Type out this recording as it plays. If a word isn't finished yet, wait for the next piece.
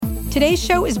Today's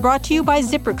show is brought to you by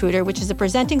ZipRecruiter, which is a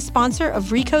presenting sponsor of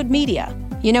Recode Media.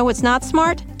 You know what's not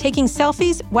smart? Taking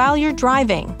selfies while you're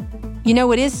driving. You know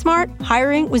what is smart?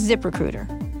 Hiring with ZipRecruiter.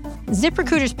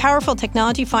 ZipRecruiter's powerful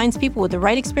technology finds people with the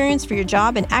right experience for your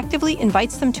job and actively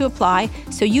invites them to apply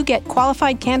so you get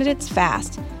qualified candidates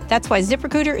fast. That's why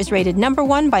ZipRecruiter is rated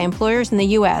 #1 by employers in the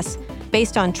U.S.,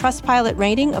 based on Trustpilot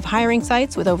rating of hiring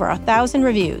sites with over 1,000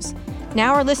 reviews.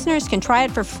 Now our listeners can try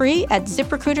it for free at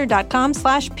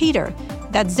ZipRecruiter.com/Peter.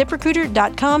 That's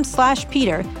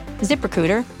ZipRecruiter.com/Peter.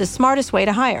 ZipRecruiter, the smartest way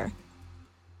to hire.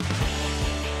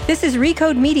 This is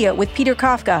Recode Media with Peter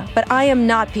Kafka, but I am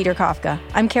not Peter Kafka.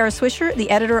 I'm Kara Swisher, the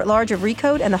editor-at-large of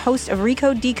Recode and the host of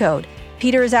Recode Decode.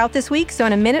 Peter is out this week, so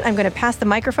in a minute I'm going to pass the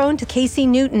microphone to Casey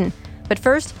Newton. But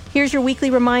first, here's your weekly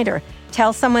reminder.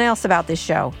 Tell someone else about this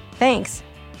show. Thanks.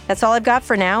 That's all I've got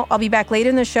for now. I'll be back later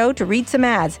in the show to read some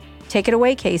ads. Take it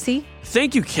away, Casey.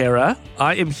 Thank you, Kara.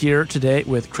 I am here today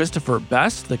with Christopher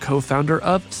Best, the co-founder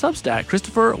of Substack.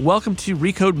 Christopher, welcome to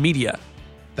Recode Media.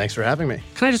 Thanks for having me.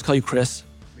 Can I just call you Chris?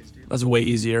 That's way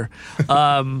easier.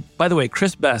 By the way,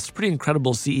 Chris Best, pretty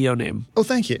incredible CEO name. Oh,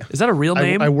 thank you. Is that a real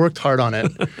name? I worked hard on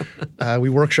it. We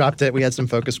workshopped it. We had some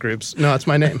focus groups. No, it's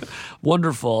my name.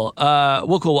 Wonderful.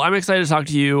 Well, cool. I'm excited to talk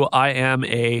to you. I am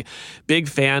a big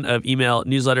fan of email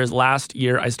newsletters. Last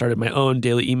year, I started my own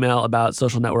daily email about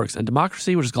social networks and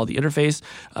democracy, which is called The Interface,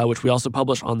 which we also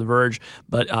publish on The Verge.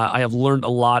 But I have learned a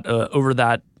lot over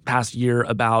that past year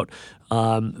about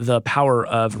the power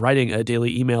of writing a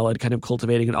daily email and kind of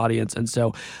cultivating an audience. And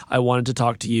so I wanted to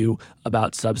talk to you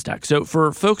about Substack. So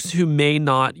for folks who may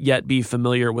not yet be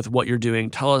familiar with what you're doing,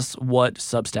 tell us what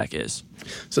Substack is.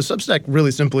 So Substack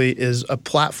really simply is a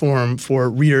platform for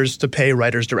readers to pay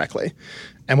writers directly.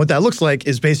 And what that looks like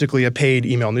is basically a paid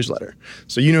email newsletter.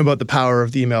 So you know about the power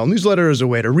of the email newsletter as a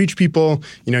way to reach people.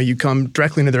 You know, you come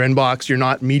directly into their inbox. You're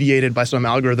not mediated by some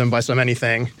algorithm, by some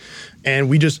anything. And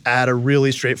we just add a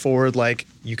really straightforward, like,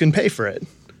 you can pay for it.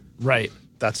 Right.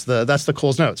 That's the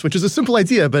Coles Notes, which is a simple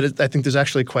idea, but I think there's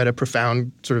actually quite a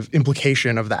profound sort of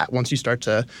implication of that once you start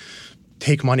to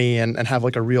take money and have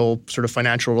like a real sort of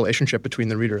financial relationship between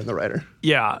the reader and the writer.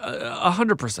 Yeah,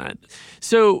 100%.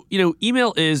 So, you know,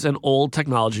 email is an old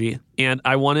technology, and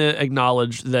I want to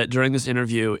acknowledge that during this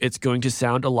interview, it's going to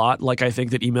sound a lot like I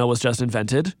think that email was just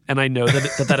invented, and I know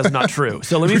that is not true.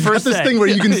 So let me first say— this thing where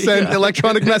you can send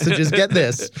electronic messages, get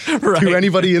this, right, to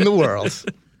anybody in the world.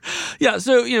 Yeah,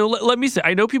 so, you know, let me say,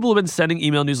 I know people have been sending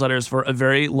email newsletters for a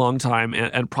very long time,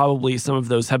 and probably some of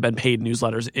those have been paid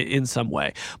newsletters in some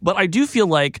way. But I do feel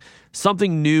like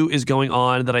something new is going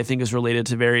on that I think is related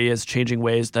to various changing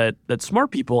ways that smart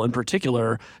people in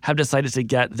particular have decided to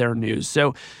get their news.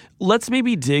 So let's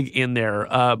maybe dig in there.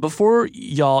 Before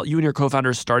you and your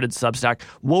co-founders started Substack,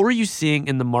 what were you seeing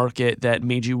in the market that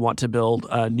made you want to build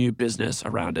a new business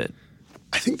around it?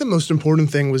 I think the most important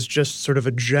thing was just sort of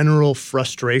a general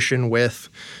frustration with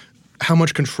how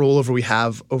much control we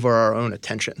have over our own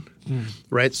attention,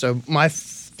 right? So my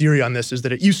theory on this is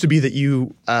that it used to be that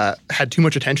you had too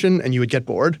much attention and you would get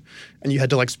bored and you had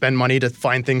to like spend money to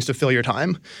find things to fill your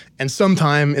time. And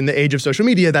sometime in the age of social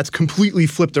media, that's completely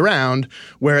flipped around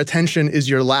where attention is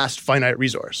your last finite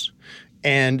resource.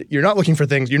 And you're not looking for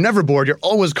things. You're never bored. You're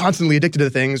always constantly addicted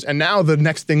to things. And now the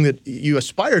next thing that you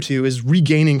aspire to is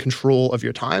regaining control of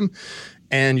your time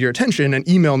and your attention. And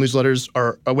email newsletters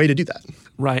are a way to do that.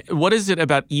 Right. What is it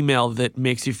about email that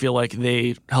makes you feel like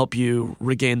they help you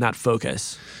regain that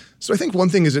focus? So I think one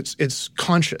thing is it's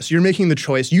conscious. You're making the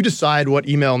choice. You decide what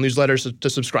email newsletters to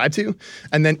subscribe to,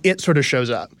 and then it sort of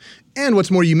shows up. And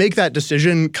what's more, you make that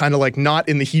decision kind of like not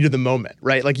in the heat of the moment,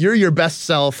 right? Like you're your best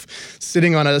self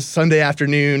sitting on a Sunday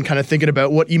afternoon kind of thinking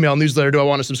about what email newsletter do I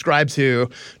want to subscribe to,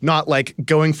 not like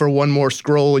going for one more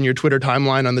scroll in your Twitter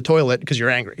timeline on the toilet because you're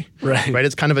angry. Right?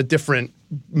 It's kind of a different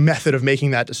method of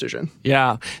making that decision.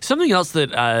 Yeah. Something else that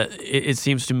it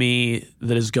seems to me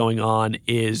that is going on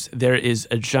is there is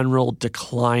a general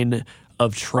decline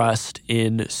of trust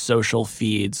in social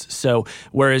feeds. So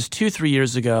whereas 2-3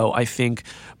 years ago, I think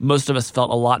most of us felt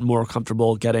a lot more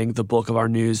comfortable getting the bulk of our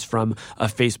news from a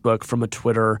Facebook, from a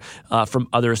Twitter, from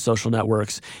other social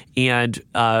networks. And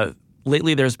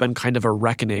lately there's been kind of a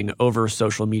reckoning over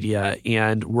social media,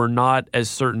 and we're not as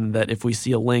certain that if we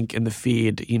see a link in the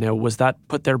feed, you know, was that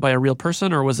put there by a real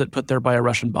person or was it put there by a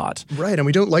Russian bot? Right, and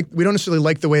we don't necessarily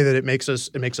like the way that it makes us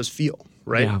feel,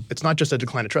 right? Yeah. It's not just a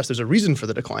decline of trust. There's a reason for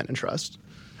the decline in trust.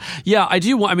 Yeah, I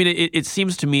do. I mean, it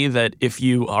seems to me that if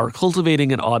you are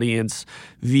cultivating an audience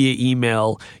via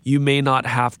email, you may not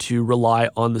have to rely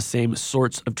on the same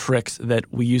sorts of tricks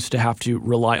that we used to have to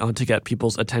rely on to get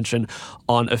people's attention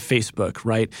on a Facebook,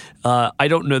 right? I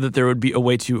don't know that there would be a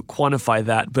way to quantify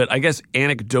that, but I guess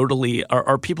anecdotally,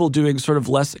 are people doing sort of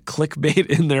less clickbait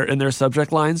in their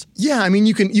subject lines? Yeah, I mean,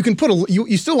 you can put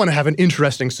you still want to have an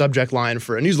interesting subject line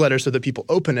for a newsletter so that people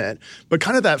open it, but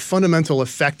kind of that fundamental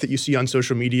effect that you see on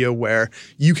social media where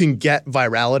you can get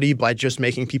virality by just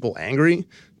making people angry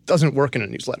doesn't work in a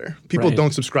newsletter. People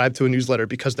don't subscribe to a newsletter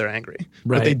because they're angry.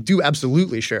 Right. But they do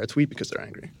absolutely share a tweet because they're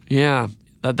angry. Yeah.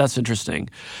 That's interesting.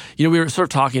 We were sort of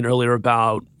talking earlier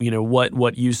about,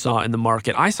 what you saw in the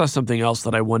market. I saw something else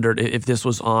that I wondered if this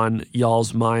was on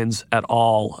y'all's minds at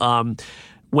all.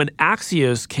 When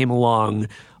Axios came along,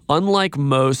 unlike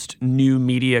most new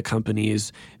media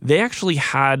companies, they actually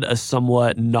had a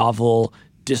somewhat novel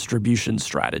distribution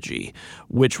strategy,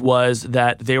 which was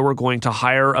that they were going to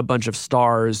hire a bunch of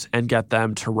stars and get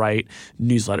them to write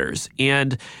newsletters.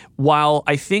 And while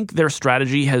I think their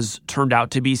strategy has turned out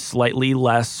to be slightly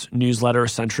less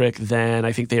newsletter-centric than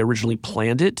I think they originally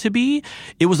planned it to be,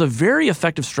 it was a very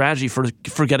effective strategy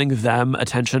for getting them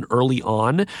attention early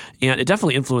on. And it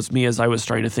definitely influenced me as I was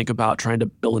starting to think about trying to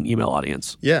build an email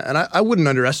audience. Yeah, and I wouldn't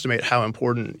underestimate how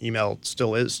important email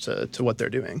still is to what they're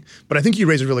doing. But I think you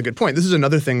raise a really good point. This is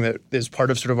another thing that is part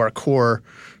of sort of our core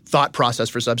thought process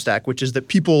for Substack, which is that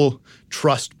people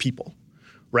trust people,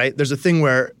 right? There's a thing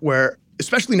where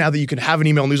especially now that you can have an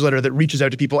email newsletter that reaches out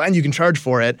to people and you can charge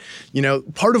for it,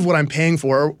 part of what I'm paying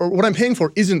for, or what I'm paying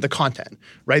for isn't the content,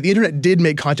 right? The internet did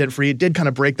make content free. It did kind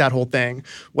of break that whole thing.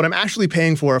 What I'm actually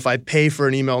paying for if I pay for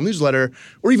an email newsletter,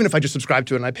 or even if I just subscribe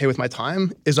to it and I pay with my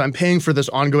time, is I'm paying for this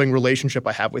ongoing relationship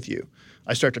I have with you.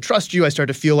 I start to trust you. I start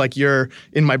to feel like you're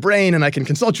in my brain and I can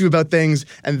consult you about things.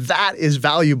 And that is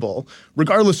valuable,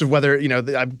 regardless of whether,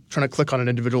 I'm trying to click on an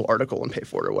individual article and pay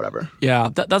for it or whatever. Yeah,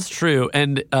 that's true.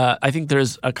 And I think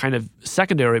there's a kind of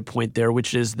secondary point there,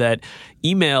 which is that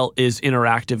email is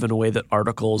interactive in a way that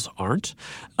articles aren't.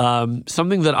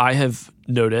 Something that I have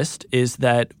noticed is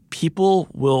that people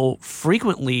will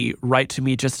frequently write to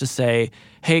me just to say,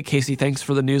 hey, Casey, thanks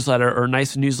for the newsletter, or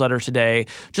nice newsletter today.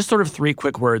 Just sort of 3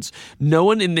 quick words. No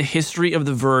one in the history of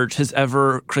The Verge has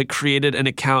ever created an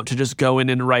account to just go in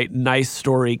and write, nice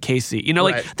story, Casey.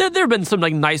 Right. There have been some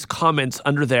nice comments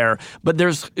under there, but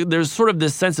there's sort of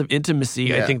this sense of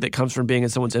intimacy, I think, that comes from being in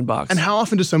someone's inbox. And how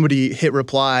often does somebody hit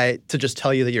reply to just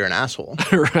tell you that you're an asshole?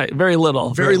 Right. Very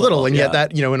little. Very little. And yet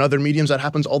that, in other mediums, that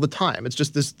happens all the time. It's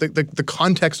just this, the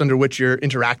context under which you're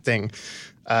interacting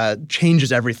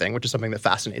changes everything, which is something that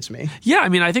fascinates me. Yeah, I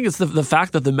mean, I think it's the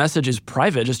fact that the message is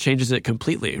private just changes it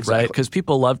completely, right? Because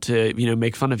people love to,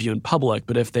 make fun of you in public,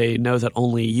 but if they know that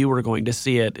only you are going to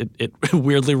see it, it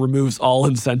weirdly removes all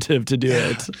incentive to do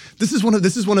it. This is one of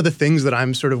the things that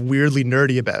I'm sort of weirdly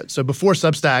nerdy about. So before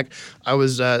Substack, I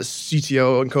was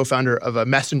CTO and co-founder of a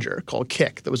messenger called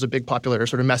Kik that was a big popular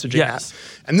sort of messaging app.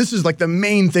 And this is the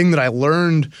main thing that I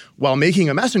learned while making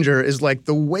a messenger is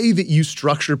the way that you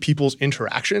structure people's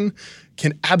interaction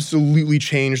can absolutely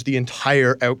change the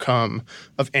entire outcome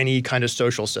of any kind of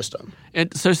social system.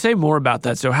 And so say more about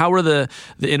that. So how were the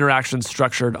interactions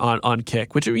structured on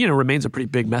Kik, which remains a pretty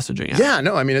big messaging app? Yeah,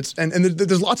 no, I mean it's and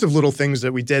there's lots of little things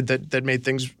that we did that made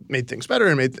things better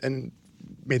and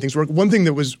made things work. One thing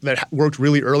that worked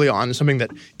really early on, something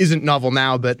that isn't novel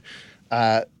now, but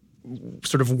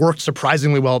sort of worked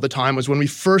surprisingly well at the time, was when we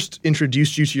first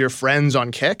introduced you to your friends on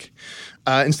Kik.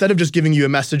 Instead of just giving you a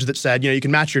message that said, you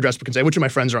can match your address book and say, which of my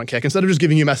friends are on Kik? Instead of just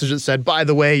giving you a message that said, by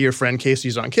the way, your friend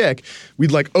Casey's on Kik,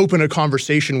 we'd open a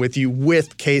conversation with you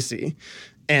with Casey.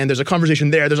 And there's a conversation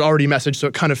there. There's already a message, so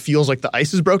it kind of feels like the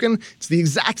ice is broken. It's the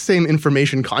exact same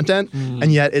information content,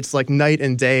 and yet it's night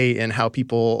and day in how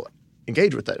people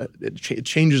engage with it. It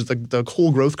changes the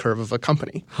whole growth curve of a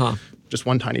company. Just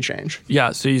one tiny change.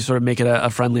 Yeah, so you sort of make it a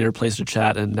friendlier place to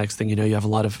chat, and next thing you know, you have a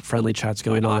lot of friendly chats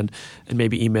going on, and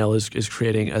maybe email is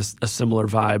creating a similar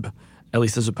vibe, at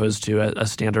least as opposed to a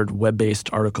standard web-based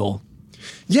article.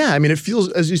 Yeah, I mean, it feels,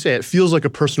 as you say, it feels like a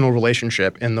personal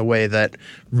relationship in the way that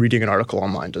reading an article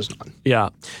online does not. Yeah.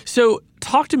 So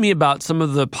talk to me about some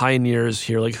of the pioneers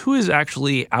here. Who is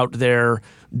actually out there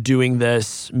doing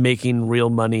this, making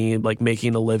real money,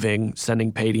 making a living,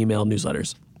 sending paid email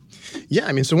newsletters? Yeah,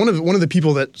 I mean, so one of the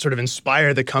people that sort of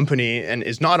inspire the company and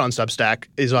is not on Substack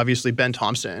is obviously Ben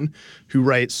Thompson, who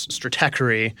writes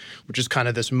Stratechery, which is kind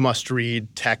of this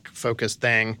must-read tech-focused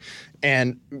thing.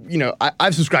 And,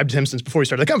 I've subscribed to him since before we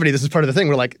started the company. This is part of the thing.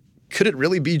 We're could it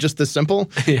really be just this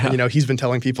simple? Yeah. And, he's been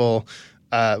telling people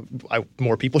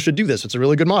more people should do this. It's a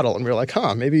really good model. And we were like,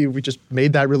 maybe we just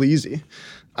made that really easy.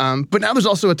 But now there's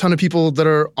also a ton of people that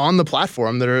are on the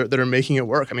platform that are making it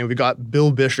work. I mean, we got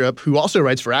Bill Bishop, who also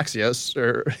writes for Axios,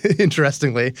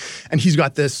 interestingly, and he's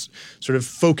got this sort of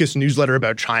focused newsletter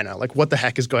about China. Like, what the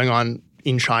heck is going on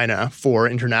in China for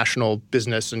international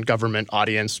business and government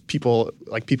audience? People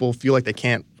feel like they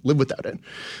can't live without it.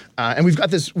 And we've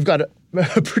got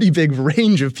a pretty big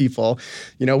range of people.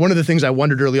 One of the things I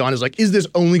wondered early on is like, is this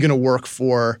only going to work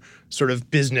for sort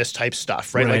of business type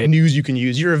stuff, right? Like news you can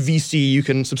use. You're a VC, you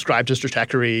can subscribe to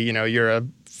Stratechery. You're a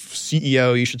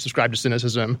CEO, you should subscribe to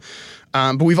Cynicism.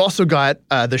 But we've also got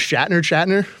the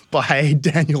Shatner by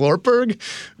Daniel Ortberg,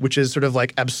 which is sort of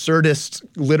like absurdist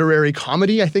literary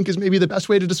comedy, I think is maybe the best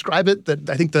way to describe it. That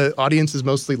I think the audience is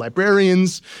mostly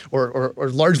librarians or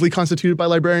largely constituted by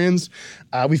librarians.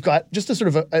 We've got just a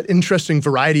sort of an interesting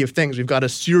variety of things. We've got a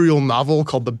serial novel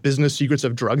called The Business Secrets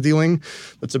of Drug Dealing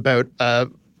that's about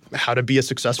how to be a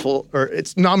successful, or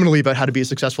it's nominally about how to be a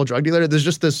successful drug dealer. There's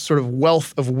just this sort of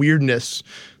wealth of weirdness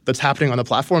that's happening on the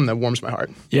platform that warms my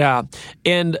heart. Yeah.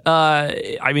 And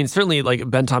I mean, certainly like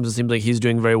Ben Thompson seems like he's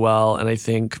doing very well. And I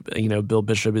think, Bill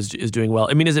Bishop is doing well.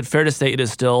 I mean, is it fair to say it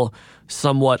is still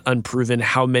somewhat unproven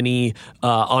how many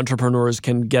entrepreneurs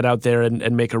can get out there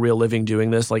and make a real living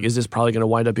doing this? Like, is this probably going to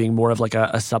wind up being more of like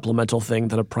a supplemental thing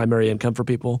than a primary income for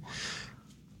people?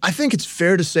 I think it's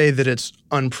fair to say that it's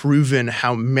unproven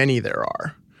how many there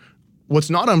are.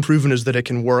 What's not unproven is that it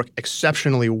can work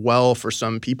exceptionally well for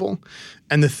some people.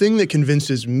 And the thing that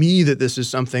convinces me that this is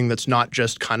something that's not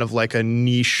just kind of like a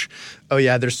niche,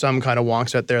 there's some kind of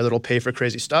wonks out there that'll pay for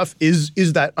crazy stuff, is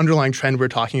that underlying trend we were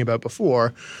talking about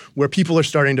before, where people are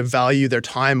starting to value their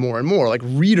time more and more. Like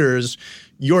readers,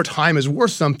 your time is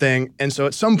worth something. And so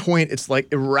at some point, it's like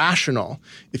irrational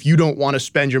if you don't want to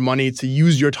spend your money to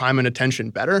use your time and attention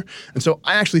better. And so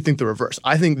I actually think the reverse.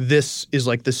 I think this is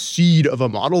like the seed of a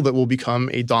model that will become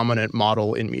a dominant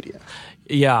model in media.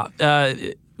 Yeah.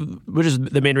 Which is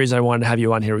the main reason I wanted to have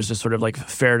you on here was just sort of like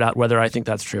ferret out whether I think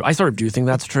that's true. I sort of do think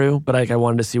that's true, but I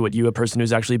wanted to see what you, a person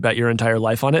who's actually bet your entire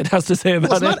life on it, has to say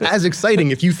about it. It's not as exciting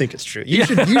if you think it's true. You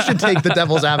should take the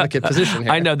devil's advocate position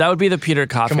here. I know. That would be the Peter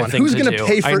Kafka thing to do. Who's going to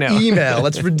pay for email?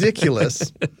 That's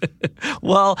ridiculous.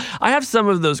 Well, I have some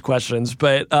of those questions,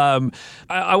 but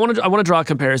I want to draw a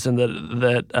comparison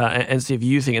that and see if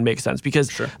you think it makes sense.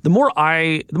 Because the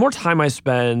more time I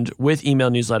spend with email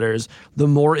newsletters, the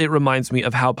more it reminds me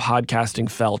of how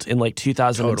podcasting felt in like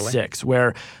 2006,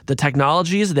 where the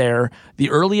technology is there, the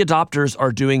early adopters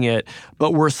are doing it,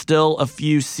 but we're still a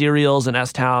few serials and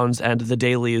S-Towns and the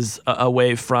dailies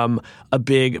away from a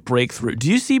big breakthrough.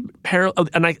 Do you see parallel?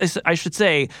 And I should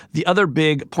say the other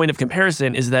big point of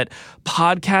comparison is that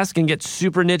podcasts can get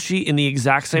super nichey in the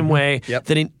exact same way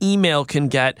that an email can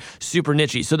get super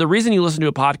nichey. So the reason you listen to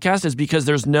a podcast is because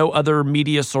there's no other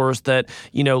media source that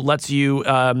lets you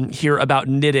hear about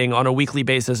knitting on a weekly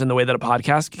basis in the way that a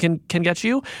podcast can get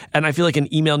you. And I feel like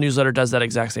an email newsletter does that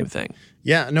exact same thing.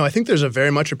 Yeah, no, I think there's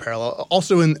very much a parallel.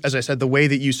 Also in, as I said, the way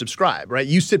that you subscribe, right?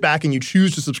 You sit back and you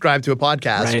choose to subscribe to a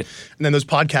podcast, and then those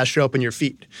podcasts show up in your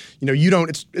feed.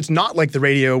 It's not like the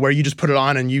radio where you just put it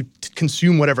on and you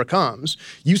consume whatever comes.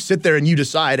 You sit there and you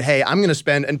decide, hey, I'm going to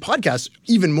spend, and podcasts,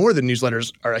 even more than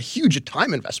newsletters, are a huge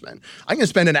time investment. I'm going to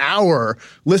spend an hour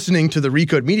listening to the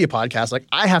Recode Media podcast. Like,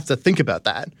 I have to think about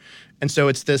that. And so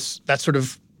it's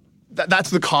that's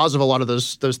the cause of a lot of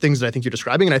those things that I think you're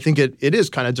describing, and I think it is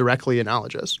kind of directly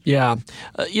analogous. Yeah,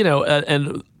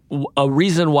 and a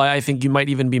reason why I think you might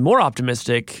even be more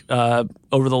optimistic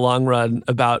over the long run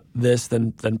about this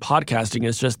than podcasting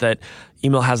is just that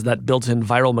email has that built-in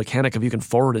viral mechanic of you can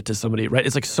forward it to somebody, right?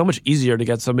 It's like so much easier to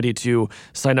get somebody to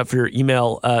sign up for your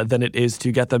email than it is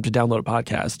to get them to download a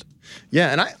podcast.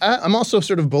 Yeah, and I'm also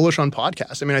sort of bullish on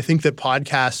podcasts. I mean, I think that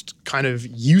podcast kind of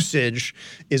usage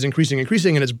is increasing,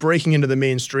 and it's breaking into the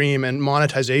mainstream, and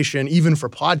monetization, even for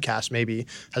podcasts, maybe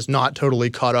has not totally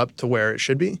caught up to where it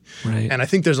should be. Right. And I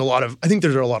think there are a lot of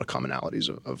commonalities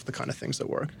of the kind of things that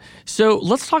work. So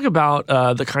let's talk about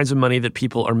the kinds of money that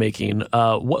people are making.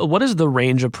 What is the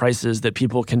range of prices that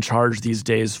people can charge these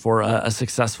days for a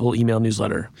successful email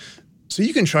newsletter? So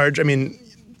you can charge,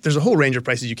 there's a whole range of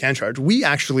prices you can charge. We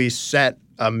actually set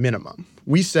a minimum.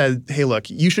 We said, hey, look,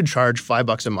 you should charge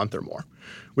 $5 a month or more,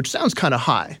 which sounds kind of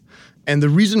high. And the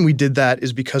reason we did that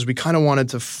is because we kind of wanted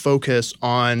to focus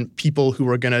on people who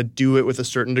were going to do it with a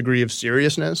certain degree of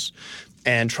seriousness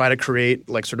and try to create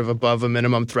like sort of above a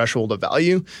minimum threshold of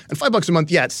value. And $5 a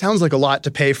month, it sounds like a lot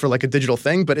to pay for like a digital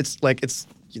thing, but it's like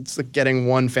getting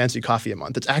one fancy coffee a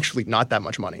month. It's actually not that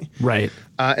much money. Right.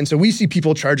 And so we see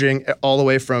people charging all the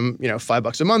way from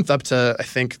 $5 a month up to I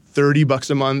think $30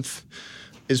 a month.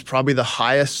 is probably the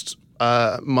highest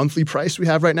monthly price we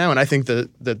have right now. And I think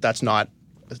that's not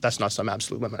some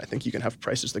absolute limit. I think you can have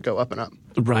prices that go up and up.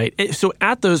 Right. So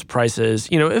at those prices,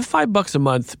 if $5 a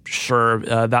month, sure,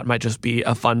 that might just be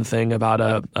a fun thing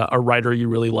about a writer you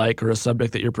really like or a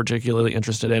subject that you're particularly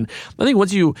interested in. I think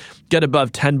once you get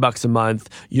above $10 a month,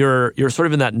 you're sort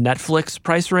of in that Netflix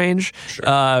price range,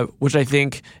 sure. Which I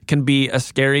think can be a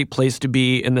scary place to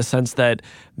be in the sense that,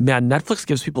 man, Netflix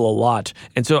gives people a lot.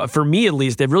 And so for me, at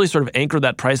least, they've really sort of anchored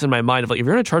that price in my mind of like, if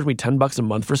you're going to charge me $10 a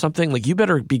month for something, like you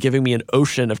better be giving me an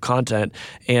ocean of content.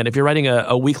 And if you're writing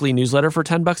a weekly newsletter for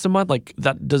 $10 a month, like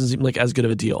that doesn't seem like as good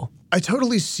of a deal. I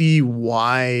totally see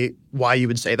why you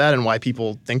would say that and why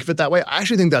people think of it that way. I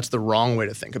actually think that's the wrong way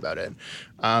to think about it.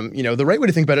 The right way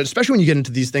to think about it, especially when you get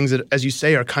into these things that, as you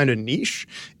say, are kind of niche,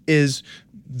 is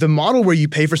the model where you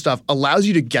pay for stuff allows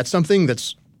you to get something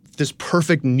that's this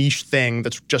perfect niche thing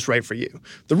that's just right for you.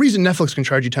 The reason Netflix can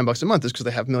charge you $10 a month is because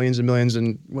they have millions and millions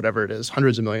and whatever it is,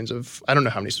 hundreds of millions of, I don't know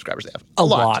how many subscribers they have. A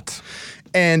lot.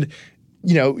 And,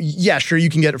 yeah, sure, you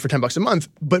can get it for $10 a month,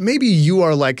 but maybe you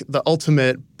are like the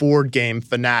ultimate board game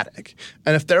fanatic.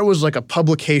 And if there was like a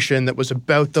publication that was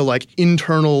about the like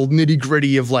internal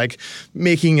nitty-gritty of like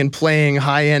making and playing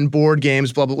high-end board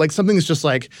games, blah, blah, like something that's just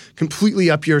like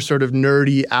completely up your sort of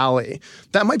nerdy alley,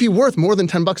 that might be worth more than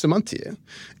 $10 a month to you.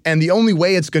 And the only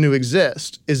way it's going to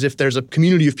exist is if there's a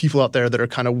community of people out there that are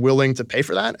kind of willing to pay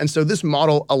for that. And so this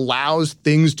model allows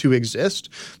things to exist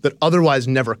that otherwise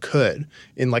never could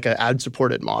in like an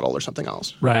ad-supported model or something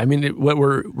else. Right. I mean, what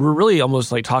we're really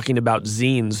almost like talking about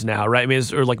zines now, right? I mean,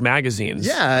 or like magazines.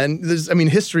 Yeah, and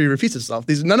history repeats itself.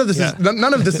 None of this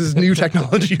is new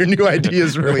technology or new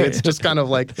ideas, really. Right. It's just kind of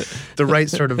like the right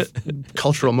sort of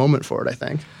cultural moment for it, I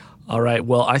think. All right.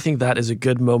 Well, I think that is a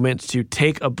good moment to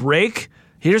take a break.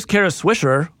 Here's Kara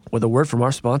Swisher with a word from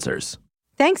our sponsors.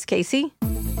 Thanks, Casey.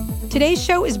 Today's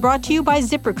show is brought to you by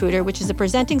ZipRecruiter, which is a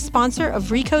presenting sponsor of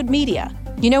Recode Media.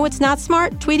 You know what's not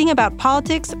smart? Tweeting about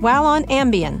politics while on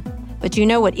Ambien. But you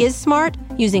know what is smart?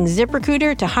 Using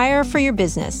ZipRecruiter to hire for your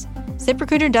business.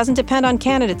 ZipRecruiter doesn't depend on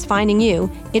candidates finding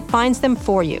you. It finds them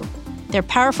for you. Their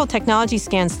powerful technology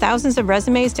scans thousands of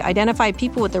resumes to identify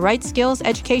people with the right skills,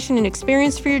 education, and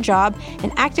experience for your job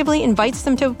and actively invites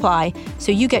them to apply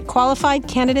so you get qualified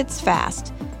candidates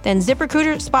fast. Then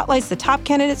ZipRecruiter spotlights the top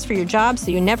candidates for your job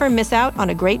so you never miss out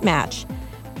on a great match.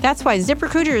 That's why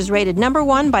ZipRecruiter is rated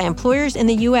 #1 by employers in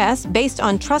the U.S. based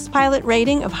on Trustpilot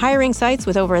rating of hiring sites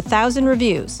with over 1,000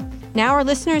 reviews. Now our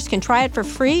listeners can try it for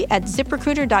free at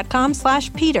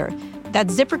ZipRecruiter.com/Peter.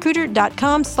 That's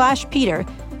ZipRecruiter.com/Peter.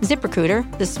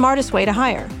 ZipRecruiter, the smartest way to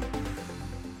hire.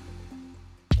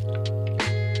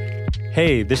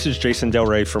 Hey, this is Jason Del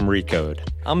Rey from Recode.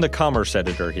 I'm the commerce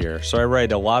editor here, so I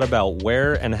write a lot about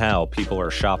where and how people are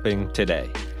shopping today.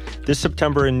 This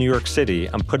September in New York City,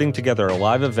 I'm putting together a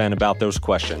live event about those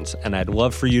questions, and I'd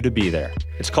love for you to be there.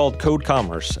 It's called Code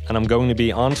Commerce, and I'm going to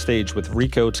be on stage with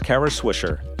Recode's Kara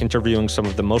Swisher, interviewing some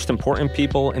of the most important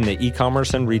people in the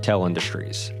e-commerce and retail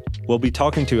industries. We'll be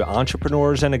talking to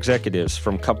entrepreneurs and executives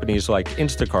from companies like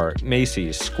Instacart,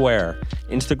 Macy's, Square,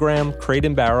 Instagram,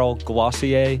 Crate & Barrel,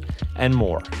 Glossier, and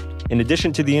more. In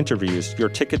addition to the interviews, your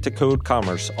ticket to Code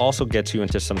Commerce also gets you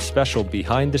into some special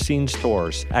behind-the-scenes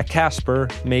tours at Casper,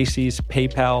 Macy's,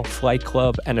 PayPal, Flight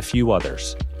Club, and a few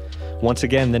others. Once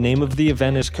again, the name of the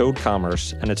event is Code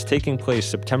Commerce, and it's taking place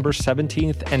September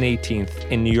 17th and 18th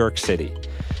in New York City.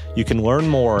 You can learn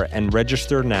more and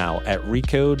register now at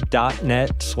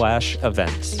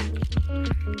recode.net/events.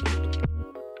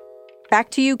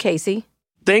 Back to you, Casey.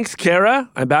 Thanks, Kara.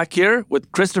 I'm back here with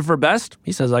Christopher Best.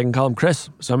 He says I can call him Chris,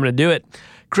 so I'm going to do it.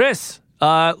 Chris,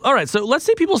 all right, so let's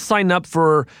say people sign up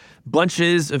for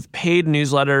bunches of paid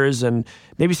newsletters and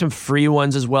maybe some free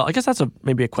ones as well. I guess that's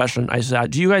maybe a question I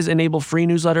said. Do you guys enable free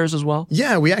newsletters as well?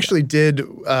 Yeah, we actually did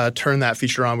turn that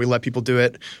feature on. We let people do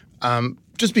it.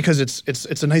 Just because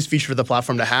it's a nice feature for the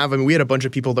platform to have. I mean, we had a bunch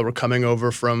of people that were coming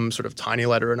over from sort of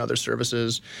TinyLetter and other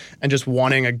services and just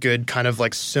wanting a good kind of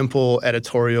like simple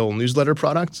editorial newsletter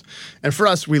product. And for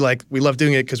us, we love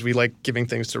doing it because we like giving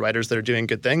things to writers that are doing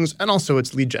good things. And also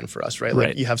it's lead gen for us, right?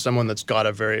 Like you have someone that's got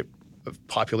a very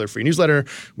popular free newsletter.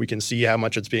 We can see how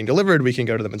much it's being delivered. We can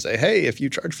go to them and say, hey, if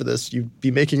you charge for this, you'd be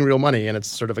making real money. And it's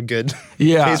sort of a good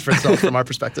case for itself from our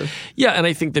perspective. Yeah, and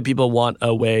I think that people want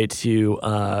a way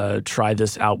to try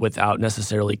this out without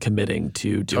necessarily committing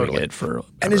to doing it for.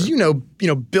 And as you know,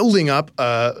 building up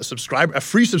a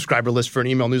free subscriber list for an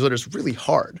email newsletter is really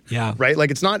hard. Yeah. Right? Like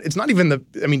it's not even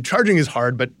charging is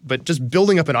hard, but just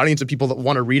building up an audience of people that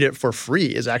want to read it for free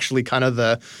is actually kind of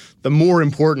the more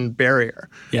important barrier.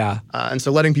 Yeah. And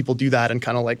so letting people do that and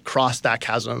kind of like cross that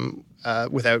chasm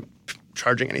without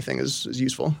charging anything is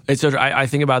useful. It's so I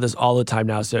think about this all the time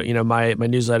now. So, my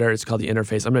newsletter, it's called The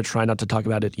Interface. I'm going to try not to talk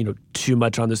about it, too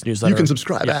much on this newsletter. You can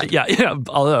subscribe. Yeah.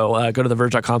 Although, go to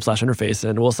theverge.com/interface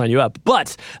and we'll sign you up.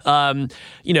 But,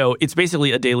 it's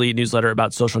basically a daily newsletter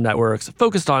about social networks,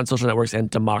 focused on social networks and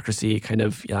democracy. Kind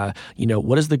of,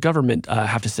 what does the government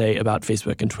have to say about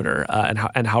Facebook and Twitter,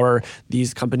 and how are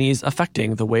these companies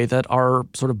affecting the way that our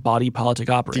sort of body politic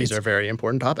operates? These are very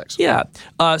important topics. Yeah.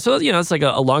 So, it's like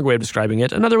a long way of describing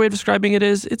it. Another way of describing it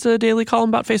is it's a daily column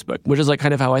about Facebook, which is like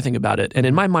kind of how I think about it. And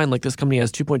in my mind, like this company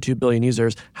has 2.2 billion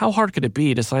users. How hard could it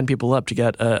be to sign people up to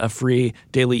get a free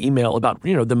daily email about,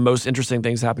 the most interesting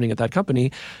things happening at that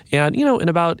company? And, in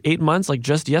about 8 months, like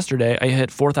just yesterday, I hit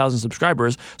 4,000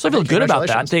 subscribers. So I feel good about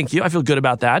that. Thank you. I feel good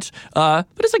about that. But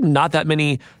it's like not that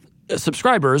many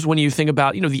subscribers when you think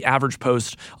about, the average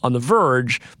post on The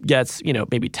Verge gets,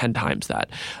 maybe 10 times that.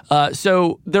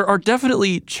 So there are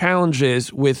definitely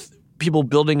challenges with people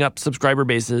building up subscriber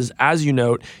bases, as you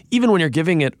note, even when you're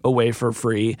giving it away for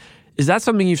free. Is that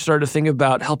something you've started to think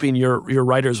about helping your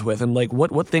writers with? And like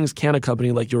what things can a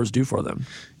company like yours do for them?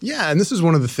 Yeah, and this is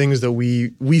one of the things that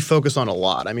we focus on a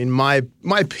lot. I mean, my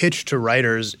pitch to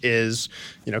writers is,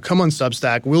 come on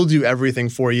Substack, we'll do everything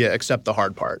for you except the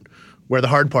hard part. Where the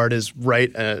hard part is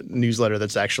write a newsletter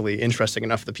that's actually interesting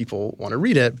enough that people want to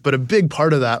read it. But a big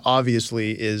part of that,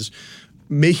 obviously, is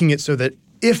making it so that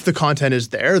if the content is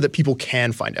there, that people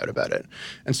can find out about it.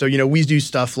 And so, we do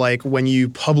stuff like when you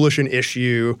publish an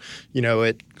issue,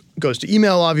 it goes to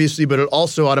email, obviously, but it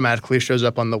also automatically shows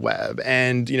up on the web.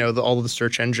 And, all of the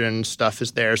search engine stuff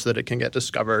is there so that it can get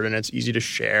discovered and it's easy to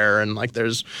share. And like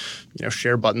there's,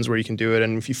 share buttons where you can do it.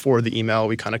 And if you forward the email,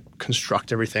 we kind of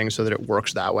construct everything so that it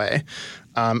works that way.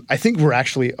 I think we're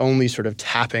actually only sort of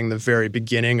tapping the very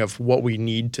beginning of what we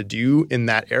need to do in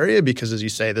that area because, as you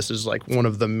say, this is like one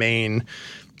of the main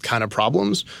kind of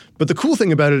problems. But the cool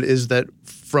thing about it is that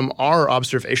from our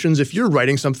observations, if you're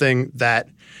writing something that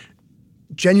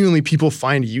genuinely people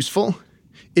find useful,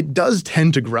 it does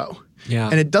tend to grow. Yeah.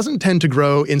 And it doesn't tend to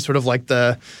grow in sort of like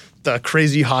the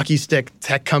crazy hockey stick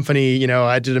tech company,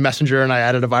 I did a messenger and I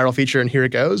added a viral feature and here it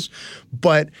goes.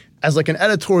 But as like an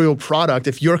editorial product,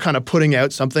 if you're kind of putting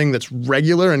out something that's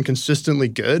regular and consistently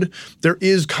good, there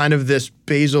is kind of this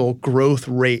basal growth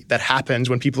rate that happens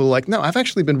when people are like, no, I've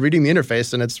actually been reading the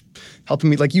interface and it's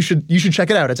helping me. Like you should check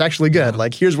it out. It's actually good.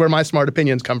 Like here's where my smart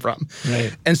opinions come from.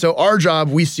 Right. And so our job,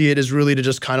 we see it as really to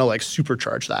just kind of like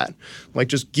supercharge that, like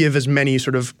just give as many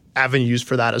sort of avenues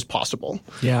for that as possible.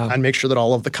 Yeah. And make sure that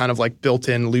all of the kind of like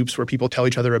built-in loops where people tell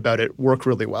each other about it work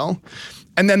really well.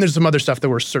 And then there's some other stuff that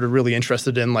we're sort of really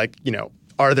interested in, like,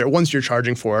 are there, once you're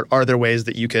charging for it, are there ways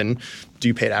that you can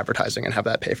do paid advertising and have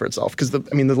that pay for itself? Because the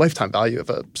lifetime value of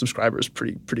a subscriber is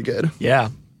pretty good.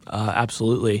 Yeah,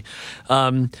 absolutely.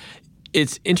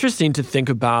 It's interesting to think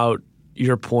about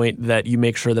your point that you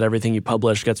make sure that everything you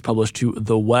publish gets published to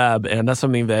the web. And that's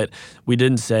something that we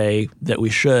didn't say that we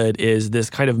should, is this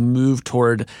kind of move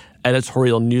toward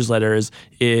editorial newsletters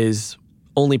is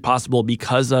only possible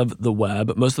because of the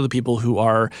web. Most of the people who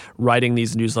are writing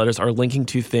these newsletters are linking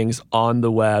to things on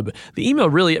the web. The email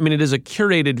really, it is a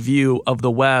curated view of the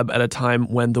web at a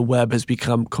time when the web has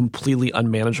become completely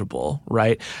unmanageable,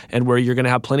 right? And where you're going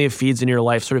to have plenty of feeds in your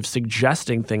life sort of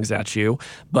suggesting things at you.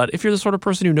 But if you're the sort of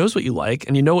person who knows what you like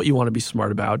and you know what you want to be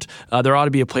smart about, there ought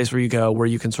to be a place where you go where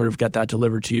you can sort of get that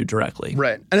delivered to you directly.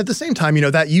 Right. And at the same time,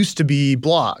 that used to be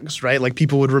blogs, right? Like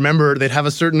people would remember, they'd have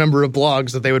a certain number of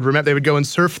blogs that they would remember, they would go and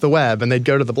surf the web and they'd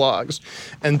go to the blogs.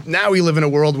 And now we live in a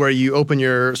world where you open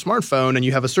your smartphone and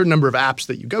you have a certain number of apps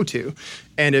that you go to.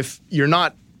 And if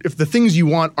the things you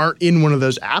want aren't in one of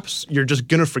those apps, you're just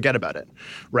going to forget about it,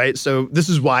 right? So this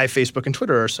is why Facebook and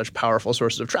Twitter are such powerful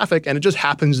sources of traffic. And it just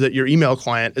happens that your email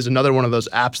client is another one of those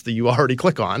apps that you already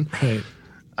click on. Right.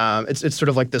 It's sort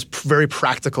of like this very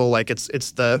practical, like it's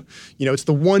the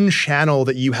one channel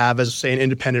that you have as, say, an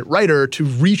independent writer to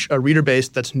reach a reader base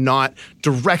that's not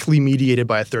directly mediated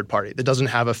by a third party, that doesn't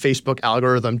have a Facebook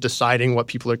algorithm deciding what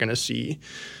people are going to see.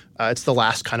 It's the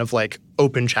last kind of like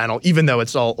open channel, even though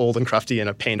it's all old and crufty and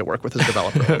a pain to work with as a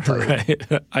developer. Right.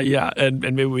 Yeah. And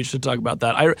maybe we should talk about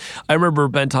that. I remember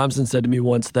Ben Thompson said to me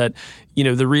once that,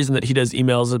 the reason that he does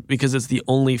emails is because it's the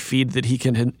only feed that he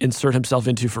can insert himself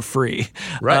into for free.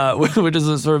 Right. Which is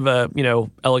a sort of a,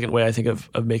 elegant way, I think,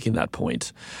 of making that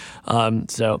point.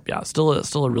 So yeah,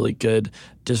 still a really good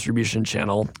distribution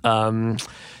channel. Another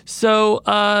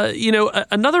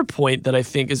point that I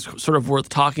think is sort of worth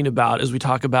talking about as we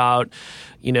talk about,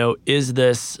 is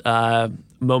this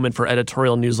moment for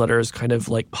editorial newsletters kind of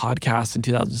like podcasts in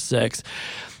 2006?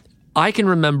 I can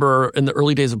remember in the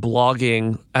early days of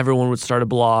blogging, everyone would start a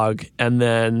blog and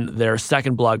then their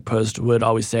second blog post would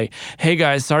always say, hey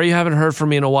guys, sorry you haven't heard from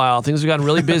me in a while. Things have gotten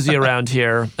really busy around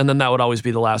here. And then that would always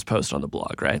be the last post on the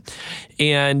blog, right?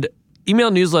 And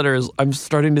email newsletters, I'm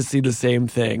starting to see the same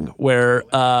thing where,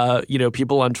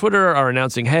 people on Twitter are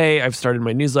announcing, hey, I've started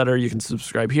my newsletter. You can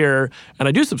subscribe here. And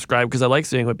I do subscribe because I like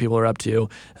seeing what people are up to.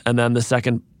 And then the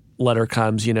second letter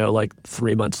comes,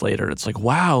 3 months later. It's like,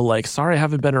 wow, sorry I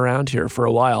haven't been around here for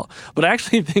a while. But I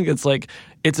actually think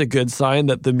it's a good sign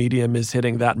that the medium is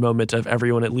hitting that moment of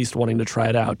everyone at least wanting to try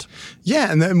it out.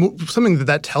 Yeah, and then something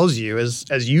that tells you,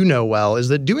 as you know well, is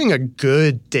that doing a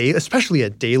good day, especially a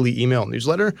daily email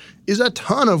newsletter, is a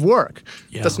ton of work.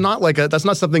 Yeah. That's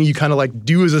not something you kind of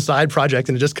do as a side project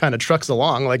and it just kind of trucks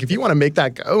along. If you want to make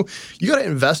that go, you got to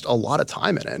invest a lot of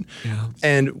time in it. Yeah.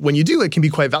 And when you do, it can be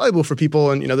quite valuable for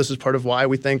people. And this is part of why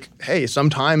we think, hey,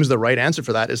 sometimes the right answer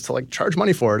for that is to charge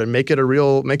money for it and make it a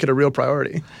real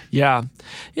priority. Yeah.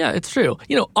 Yeah, it's true.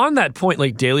 On that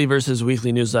point, daily versus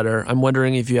weekly newsletter, I'm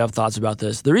wondering if you have thoughts about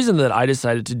this. The reason that I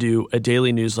decided to do a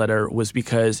daily newsletter was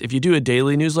because if you do a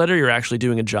daily newsletter, you're actually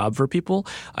doing a job for people.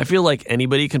 I feel like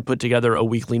anybody can put together a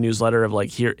weekly newsletter of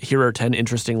here are 10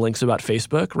 interesting links about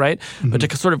Facebook, right? Mm-hmm. But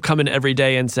to sort of come in every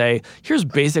day and say, here's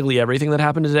basically everything that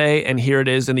happened today, and here it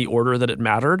is in the order that it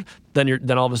mattered,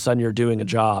 then all of a sudden you're doing a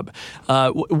job.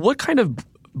 What kind of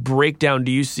breakdown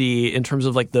do you see in terms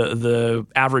of the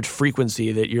average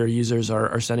frequency that your users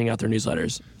are sending out their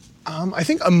newsletters? I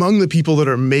think among the people that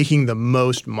are making the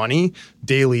most money,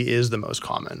 daily is the most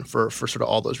common for sort of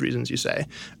all those reasons you say.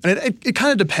 And it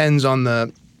kind of depends on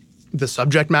the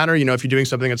subject matter. If you're doing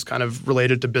something that's kind of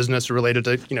related to business or related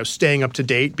to, staying up to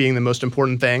date being the most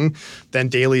important thing, then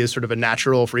daily is sort of a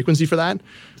natural frequency for that.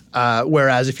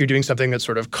 Whereas if you're doing something that's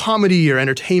sort of comedy or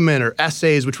entertainment or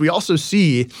essays, which we also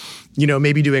see,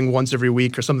 maybe doing once every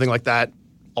week or something like that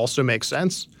also makes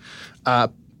sense.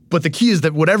 But the key is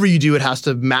that whatever you do, it has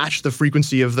to match the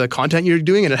frequency of the content you're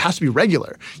doing, and it has to be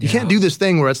regular. You can't do this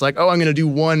thing where it's I'm going to do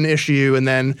one issue, and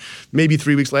then maybe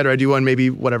 3 weeks later I do one, maybe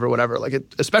whatever.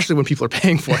 Especially when people are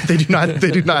paying for it, they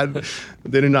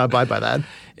do not abide by that.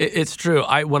 It's true.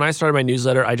 When I started my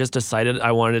newsletter, I just decided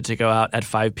I wanted to go out at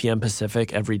 5 p.m.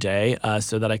 Pacific every day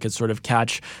so that I could sort of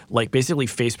catch basically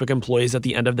Facebook employees at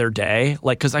the end of their day.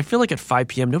 Because I feel like at 5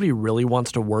 p.m. nobody really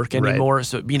wants to work anymore. Right.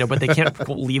 So but they can't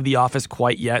leave the office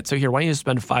quite yet. So here, why don't you just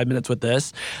spend 5 minutes with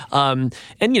this? And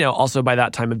also by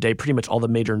that time of day, pretty much all the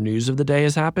major news of the day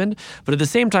has happened. But at the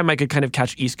same time, I could kind of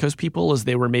catch East Coast people as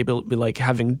they were maybe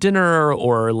having dinner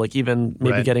or even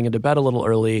maybe getting into bed a little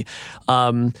early.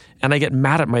 And I get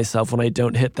mad at myself when I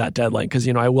don't hit that deadline because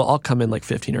I'll come in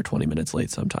 15 or 20 minutes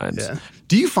late sometimes. Yeah.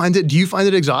 Do you find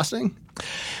it exhausting?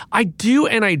 I do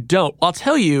and I don't. I'll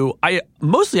tell you, I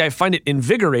find it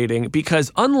invigorating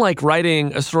because unlike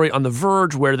writing a story on The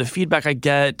Verge where the feedback I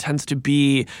get tends to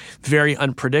be very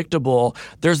unpredictable,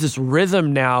 there's this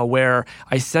rhythm now where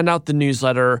I send out the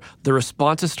newsletter, the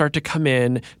responses start to come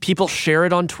in, people share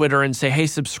it on Twitter and say, hey,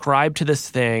 subscribe to this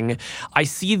thing. I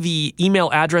see the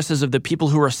email addresses of the people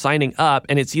who are signing up,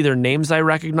 and it's either names I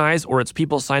recognize or it's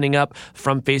people signing up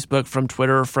from Facebook, from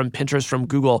Twitter, from Pinterest, from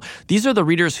Google. These are the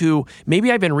readers who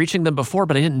maybe I've been reaching them before,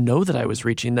 but I didn't know that I was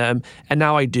reaching them, and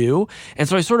now I do. And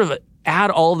so I sort of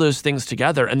add all those things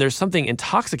together, and there's something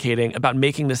intoxicating about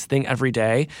making this thing every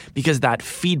day because that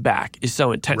feedback is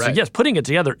so intense. Right. So yes, putting it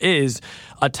together is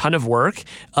a ton of work,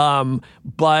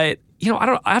 but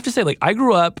I have to say, I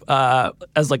grew up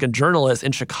as a journalist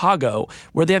in Chicago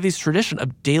where they have this tradition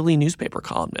of daily newspaper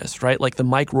columnists, right? Like the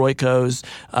Mike Roykos,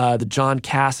 the John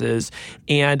Casses,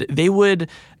 and they would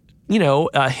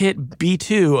hit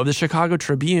B2 of the Chicago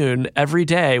Tribune every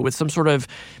day with some sort of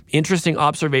interesting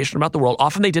observation about the world.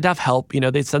 Often they did have help.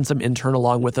 They'd send some intern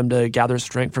along with them to gather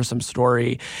strength for some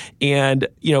story. And,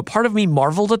 part of me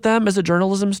marveled at them as a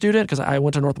journalism student because I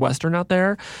went to Northwestern out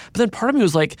there. But then part of me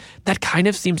was that kind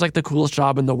of seems like the coolest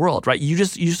job in the world, right? You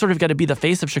sort of got to be the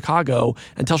face of Chicago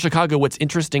and tell Chicago what's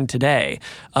interesting today.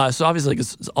 So obviously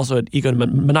it's also an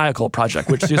egomaniacal project,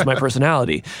 which suits my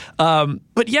personality.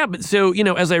 But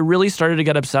as I really started to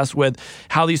get obsessed with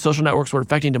how these social networks were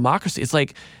affecting democracy, it's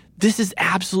this is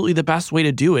absolutely the best way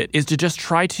to do it, is to just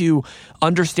try to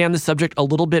understand the subject a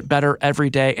little bit better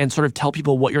every day and sort of tell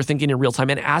people what you're thinking in real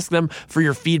time and ask them for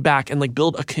your feedback and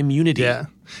build a community. Yeah.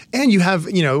 And you have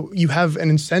an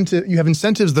incentive. You have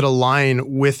incentives that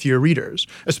align with your readers,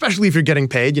 especially if you're getting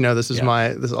paid.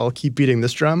 I'll keep beating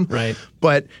this drum. Right.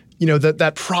 But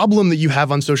that problem that you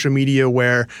have on social media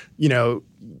where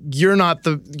you're not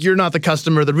the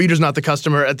customer, the reader's not the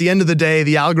customer. At the end of the day,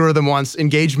 the algorithm wants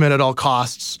engagement at all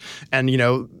costs, and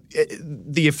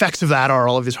the effects of that are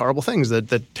all of these horrible things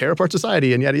that tear apart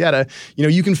society and yada, yada.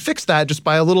 You can fix that just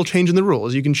by a little change in the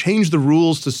rules. You can change the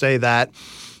rules to say that,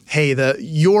 hey,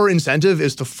 your incentive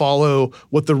is to follow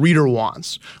what the reader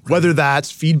wants, whether that's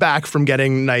feedback from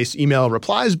getting nice email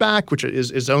replies back, which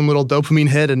is its own little dopamine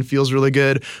hit and feels really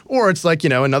good, or it's like,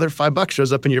 another $5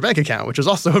 shows up in your bank account, which is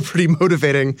also a pretty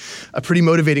motivating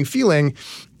feeling.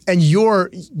 And you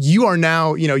are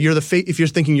now, you're if you're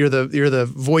thinking you're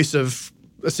the voice of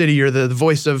a city, you're the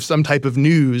voice of some type of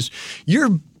news, you're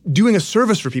doing a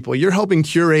service for people. You're helping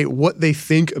curate what they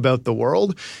think about the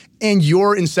world. And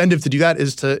your incentive to do that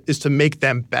is to make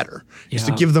them better, is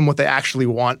to give them what they actually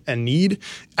want and need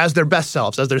as their best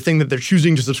selves, as their thing that they're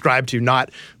choosing to subscribe to, not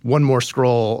one more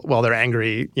scroll while they're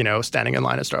angry, standing in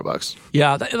line at Starbucks.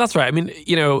 Yeah, that's right. I mean,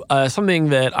 something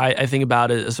that I think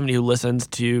about as somebody who listens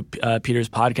to Peter's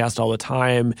podcast all the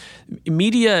time,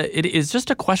 media, it is just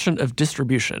a question of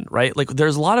distribution, right? Like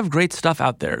there's a lot of great stuff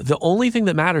out there. The only thing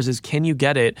that matters is can you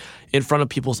get it in front of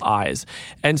people's eyes?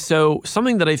 And so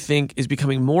something that I think is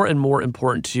becoming more and more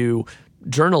important to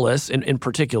journalists in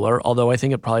particular, although I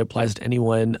think it probably applies to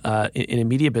anyone in a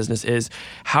media business, is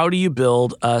how do you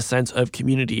build a sense of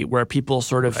community where people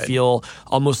sort of feel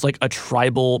almost like a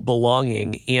tribal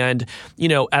belonging? And,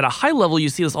 at a high level, you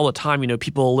see this all the time.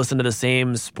 People listen to the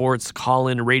same sports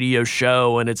call-in radio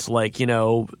show and it's like,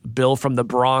 Bill from the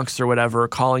Bronx or whatever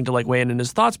calling to like weigh in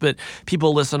his thoughts. But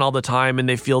people listen all the time and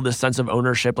they feel this sense of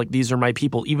ownership, like these are my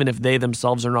people, even if they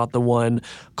themselves are not the one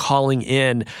calling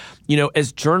in.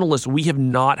 As journalists, we have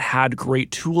not had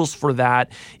great tools for that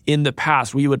in the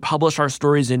past. We would publish our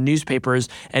stories in newspapers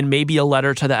and maybe a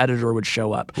letter to the editor would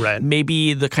show up. Right.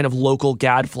 Maybe the kind of local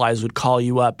gadflies would call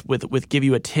you up with give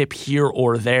you a tip here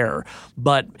or there.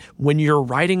 But when you're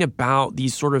writing about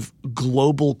these sort of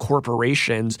global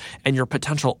corporations and your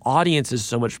potential audience is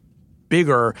so much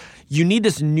bigger, you need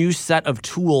this new set of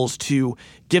tools to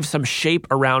give some shape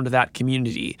around that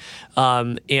community.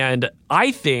 And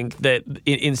I think that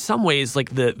in some ways,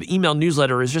 like the email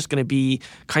newsletter is just going to be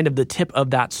kind of the tip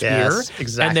of that spear. Yes,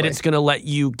 exactly. And then it's going to let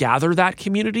you gather that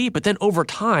community. But then over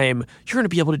time, you're going to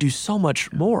be able to do so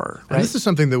much more. Right? And this is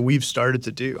something that we've started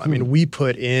to do. I mean, we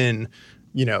put in,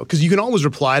 because you can always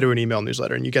reply to an email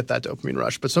newsletter and you get that dopamine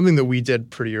rush. But something that we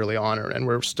did pretty early on and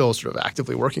we're still sort of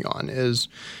actively working on is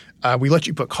we let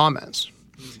you put comments.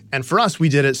 And for us, we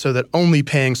did it so that only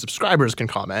paying subscribers can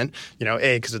comment,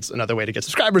 because it's another way to get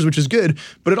subscribers, which is good.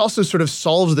 But it also sort of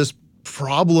solves this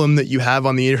problem that you have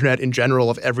on the internet in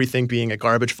general of everything being a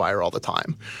garbage fire all the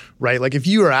time, right? Like if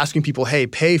you are asking people, hey,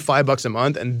 pay $5 a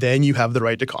month and then you have the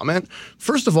right to comment,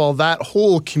 first of all, that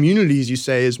whole community, as you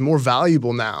say, is more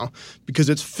valuable now because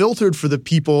it's filtered for the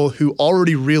people who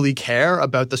already really care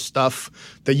about the stuff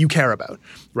that you care about,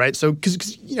 right? So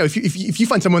because if you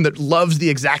find someone that loves the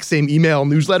exact same email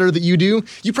newsletter that you do,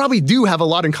 you probably do have a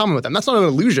lot in common with them. That's not an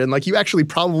illusion. Like you actually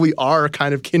probably are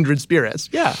kind of kindred spirits.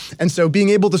 Yeah. And so being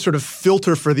able to sort of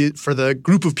filter for the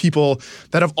group of people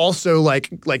that have also like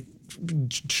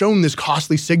shown this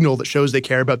costly signal that shows they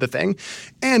care about the thing.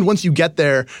 And once you get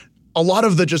there, a lot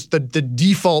of the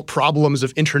default problems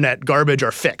of internet garbage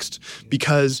are fixed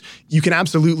because you can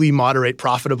absolutely moderate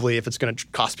profitably if it's going to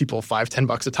cost people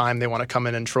 $5-10 a time. They want to come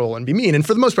in and troll and be mean. And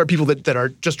for the most part, people that are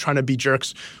just trying to be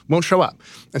jerks won't show up.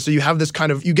 And so you have this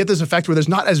you get this effect where there's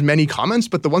not as many comments,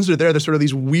 but the ones that are there, there's sort of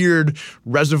these weird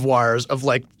reservoirs of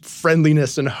like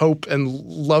friendliness and hope and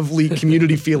lovely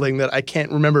community feeling that I can't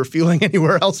remember feeling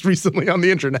anywhere else recently on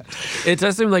the internet. It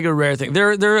does seem like a rare thing.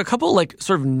 There are a couple like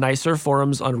sort of nicer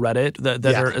forums on Reddit that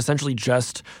are essentially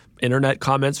just internet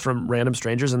comments from random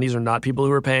strangers, and these are not people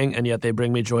who are paying, and yet they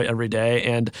bring me joy every day.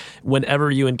 And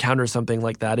whenever you encounter something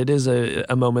like that, it is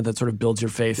a moment that sort of builds your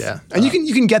faith. Yeah, and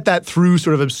you can get that through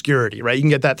sort of obscurity, right? You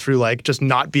can get that through like just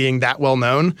not being that well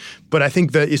known. But I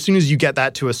think that as soon as you get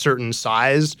that to a certain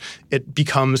size, it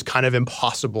becomes kind of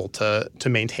impossible to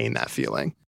maintain that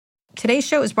feeling. Today's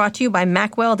show is brought to you by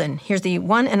Mack Weldon. Here's the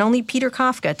one and only Peter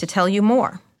Kafka to tell you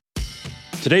more.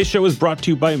 Today's show is brought to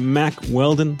you by Mack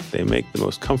Weldon. They make the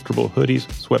most comfortable hoodies,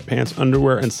 sweatpants,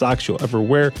 underwear, and socks you'll ever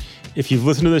wear. If you've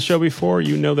listened to this show before,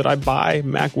 you know that I buy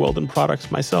Mack Weldon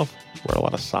products myself. I wear a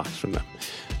lot of socks from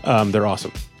them. They're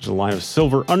awesome. There's a line of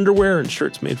silver underwear and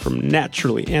shirts made from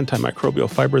naturally antimicrobial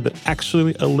fiber that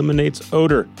actually eliminates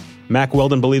odor. Mack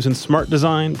Weldon believes in smart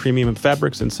design, premium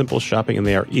fabrics, and simple shopping, and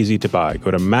they are easy to buy.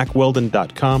 Go to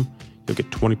mackweldon.com. You'll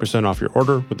get 20% off your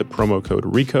order with the promo code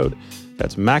RECODE.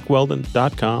 That's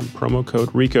mackweldon.com, promo code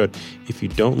RECODE. If you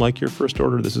don't like your first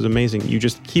order, this is amazing. You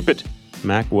just keep it.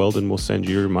 Mack Weldon will send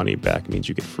you your money back. It means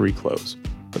you get free clothes.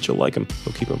 but you'll like them.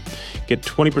 You'll keep them. Get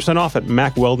 20% off at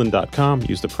macweldon.com.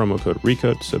 Use the promo code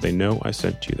RECODE so they know I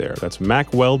sent you there. That's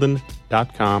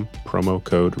macweldon.com, promo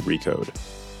code RECODE.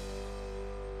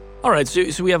 All right,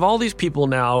 so we have all these people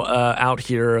now out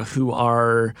here who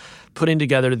are putting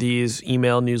together these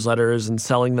email newsletters and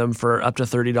selling them for up to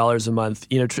 $30 a month.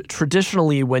 You know,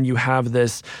 traditionally, when you have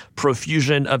this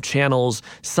profusion of channels,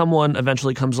 someone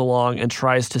eventually comes along and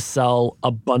tries to sell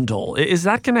a bundle. Is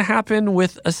that going to happen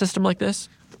with a system like this?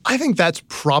 I think that's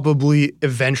probably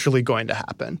eventually going to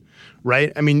happen,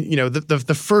 right? I mean, you know,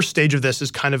 the first stage of this is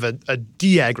kind of a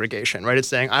de-aggregation, right? It's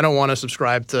saying, I don't want to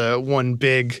subscribe to one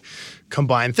big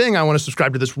combined thing. I want to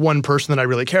subscribe to this one person that I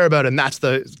really care about, and that's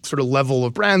the sort of level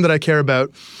of brand that I care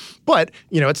about. But,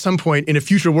 you know, at some point in a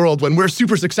future world when we're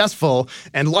super successful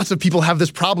and lots of people have this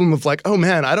problem of like, oh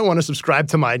man, I don't want to subscribe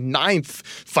to my 9th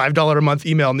 $5 a month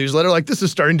email newsletter. Like, this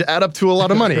is starting to add up to a lot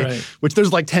of money, right. Which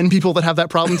there's like 10 people that have that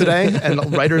problem today,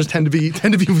 and writers tend to be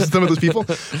some of those people.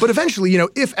 But eventually, you know,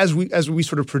 if as we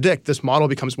sort of predict, this model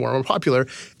becomes more and more popular,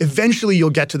 eventually you'll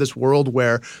get to this world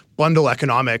where bundle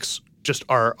economics just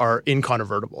are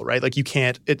incontrovertible, right? Like, you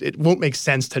can't, it won't make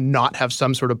sense to not have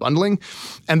some sort of bundling.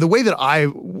 And the way that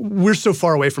we're so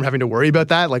far away from having to worry about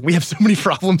that, like, we have so many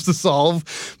problems to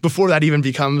solve before that even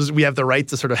becomes, we have the right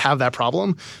to sort of have that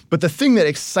problem. But the thing that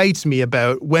excites me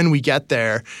about when we get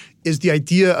there is the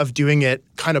idea of doing it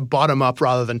kind of bottom up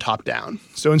rather than top down.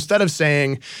 So instead of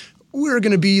saying, we're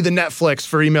going to be the Netflix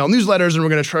for email newsletters, and we're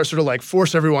going to try sort of like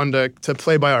force everyone to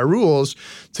play by our rules,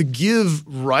 to give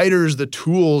writers the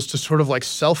tools to sort of like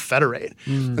self-federate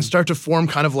and start to form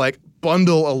kind of like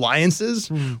bundle alliances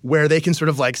where they can sort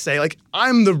of like say, like,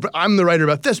 I'm the writer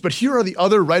about this, but here are the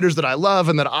other writers that I love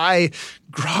and that I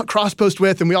cross-post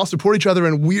with, and we all support each other,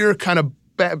 and we're kind of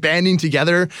banding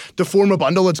together to form a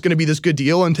bundle that's going to be this good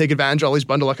deal and take advantage of all these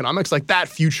bundle economics. Like, that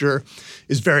future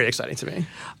is very exciting to me.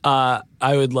 I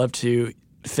would love to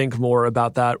think more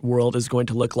about that world is going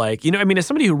to look like. You know, I mean, as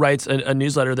somebody who writes a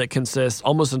newsletter that consists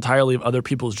almost entirely of other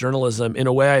people's journalism, in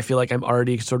a way I feel like I'm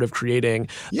already sort of creating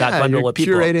that bundle of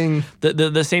people. Curating.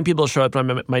 The same people show up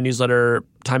on my newsletter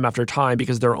time after time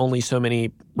because there are only so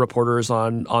many reporters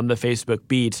on the Facebook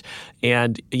beat,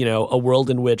 and, you know, a world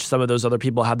in which some of those other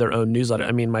people have their own newsletter.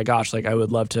 I mean, my gosh, like, I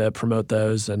would love to promote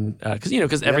those, and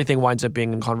because everything winds up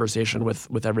being in conversation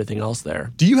with everything else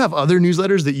there. Do you have other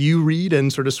newsletters that you read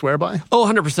and sort of swear by?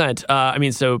 Oh, 100%. I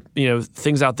mean, so, you know,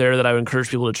 things out there that I would encourage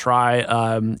people to try.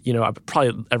 You know,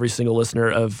 probably every single listener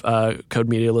of Code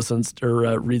Media listens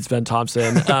or reads Ben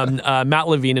Thompson. Matt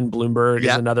Levine in Bloomberg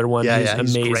is another one who's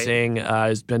amazing.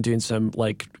 He's been doing some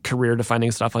like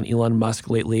career-defining stuff on Elon Musk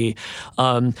lately.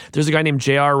 There's a guy named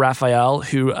J.R. Raphael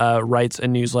who writes a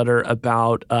newsletter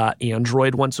about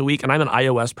Android once a week. And I'm an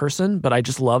iOS person, but I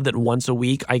just love that once a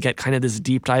week I get kind of this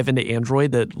deep dive into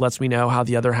Android that lets me know how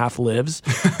the other half lives.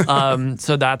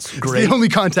 So that's great. It's the only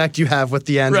contact you have with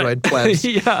the Android plebs.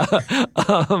 Yeah.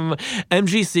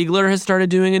 MG Siegler has started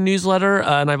doing a newsletter,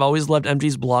 and I've always loved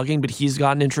MG's blogging, but he's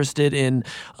gotten interested in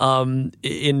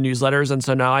newsletters, and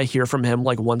so now I hear from him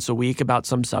like once a week about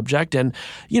some subject. And,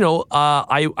 you know,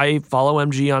 I follow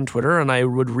MG on Twitter, and I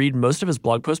would read most of his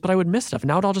blog posts, but I would miss stuff.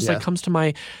 Now it all just like comes to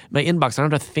my inbox. I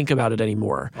don't have to think about it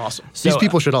anymore. Awesome. So, these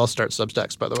people should all start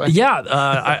Substacks, by the way. Yeah,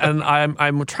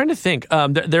 I'm trying to think.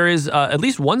 There is at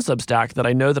least one Substack that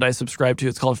I know that I subscribe to.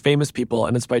 It's called Famous People,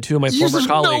 and it's by two of my former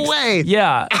colleagues. No way!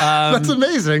 Yeah. That's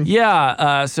amazing.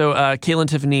 Yeah. So Caitlin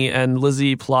Tiffany and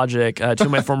Lizzie Plogic, two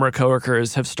of my former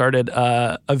coworkers, have started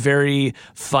a very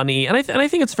funny, and I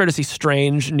think it's fair to say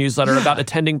strange newsletter about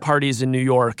attending parties in New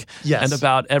York and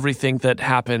about everything that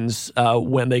happens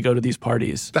when they go to these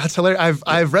parties. That's hilarious.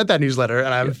 I've read that newsletter,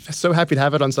 and I'm so happy to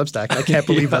have it on Substack. I can't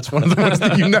believe that's one of the ones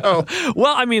that you know.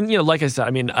 Well, I mean, you know, like I said,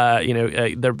 I mean,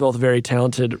 they're both very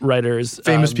talented writers.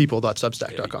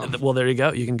 Famouspeople.substack.com. Well, there you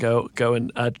go. You can go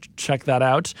and check that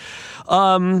out.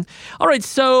 All right,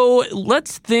 so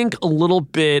let's think a little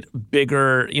bit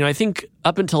bigger. You know, I think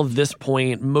up until this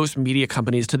point, most media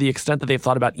companies, to the extent that they've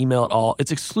thought about email at all,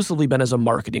 it's exclusively been as a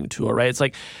marketing tool, right? It's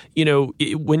like, you know,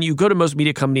 when you go to most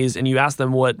media companies and you ask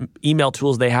them what email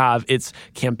tools they have, it's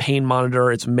Campaign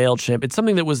Monitor, it's MailChimp. It's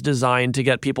something that was designed to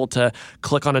get people to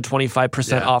click on a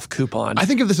 25% off coupon. I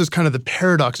think of this as kind of the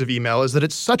paradox of email, is that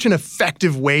it's such an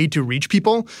effective way to reach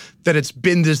people that there's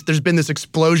been this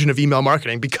explosion of email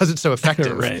marketing because it's so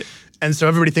effective. Right. And so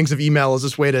everybody thinks of email as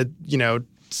this way to, you know,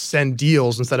 send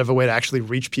deals instead of a way to actually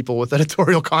reach people with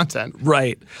editorial content.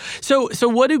 Right. So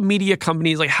what do media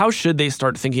companies, like, how should they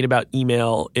start thinking about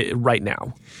email right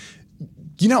now?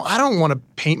 You know, I don't want to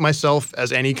paint myself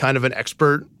as any kind of an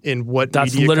expert in what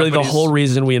That's media literally companies the whole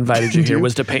reason we invited you here,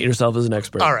 was to paint yourself as an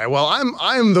expert. All right. Well,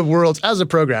 I'm the world's, as a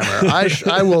programmer,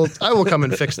 I will come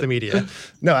and fix the media.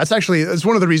 No, it's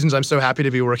one of the reasons I'm so happy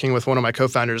to be working with one of my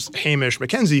co-founders, Hamish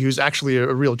McKenzie, who's actually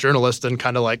a real journalist and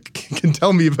kind of like can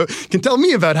tell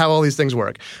me about how all these things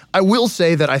work. I will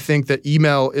say that I think that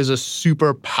email is a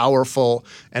super powerful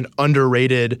and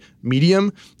underrated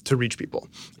medium to reach people,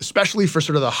 especially for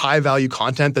sort of the high value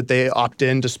content that they opt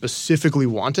in to specifically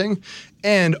wanting.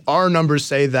 And our numbers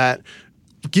say that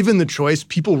given the choice,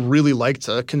 people really like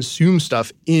to consume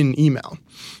stuff in email.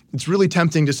 It's really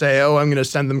tempting to say, oh, I'm going to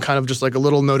send them kind of just like a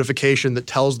little notification that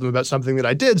tells them about something that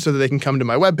I did so that they can come to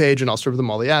my webpage and I'll serve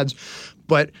them all the ads.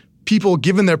 But people,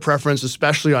 given their preference,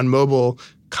 especially on mobile,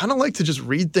 kind of like to just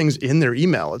read things in their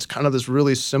email. It's kind of this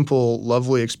really simple,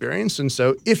 lovely experience. And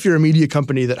so if you're a media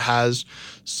company that has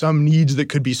some needs that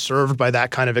could be served by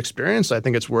that kind of experience, I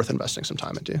think it's worth investing some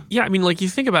time into. Yeah, I mean, like you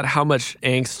think about how much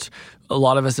angst a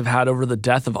lot of us have had over the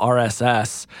death of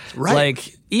RSS. Right.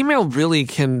 Like email really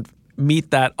can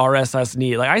meet that RSS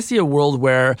need. Like I see a world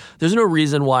where there's no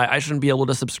reason why I shouldn't be able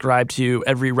to subscribe to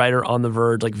every writer on The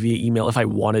Verge like via email if I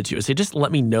wanted to. Say, just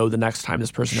let me know the next time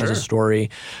this person has a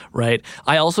story, right?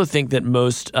 I also think that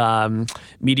most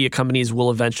media companies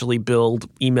will eventually build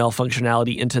email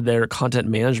functionality into their content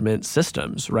management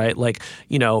systems, right? Like,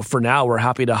 for now, we're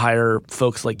happy to hire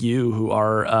folks like you who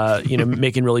are,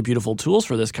 making really beautiful tools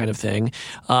for this kind of thing.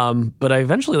 But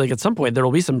eventually, like at some point, there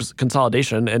will be some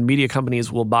consolidation and media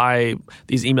companies will buy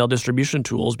these email distribution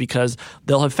tools because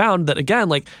they'll have found that, again,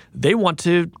 like they want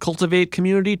to cultivate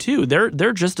community too.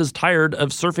 They're just as tired of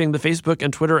surfing the Facebook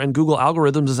and Twitter and Google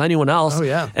algorithms as anyone else. Oh,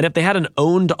 yeah. And if they had an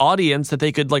owned audience that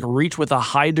they could like reach with a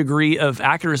high degree of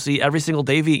accuracy every single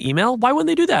day via email, why wouldn't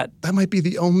they do that? That might be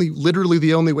literally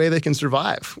the only way they can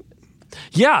survive.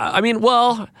 Yeah, I mean,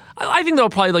 well, I think there'll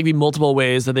probably like be multiple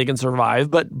ways that they can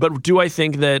survive, but do I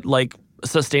think that like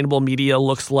sustainable media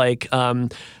looks like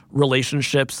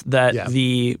relationships that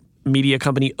the media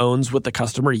company owns with the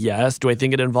customer? Yes. Do I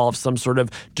think it involves some sort of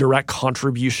direct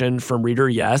contribution from reader?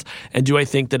 Yes. And do I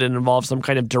think that it involves some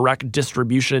kind of direct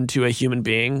distribution to a human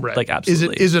being? Right. Like,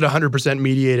 absolutely. Is it 100%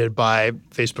 mediated by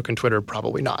Facebook and Twitter?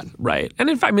 Probably not. Right. And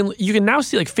in fact, I mean, you can now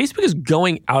see like Facebook is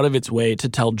going out of its way to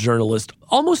tell journalists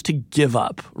almost to give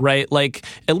up, right? Like,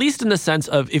 at least in the sense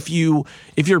of if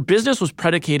your business was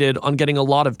predicated on getting a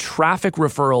lot of traffic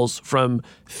referrals from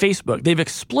Facebook, they've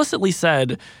explicitly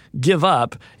said give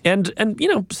up. And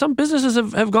some businesses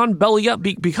have gone belly up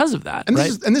because of that. And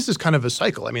right? This is kind of a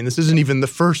cycle. I mean, this isn't even the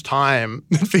first time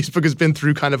that Facebook has been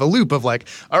through kind of a loop of like,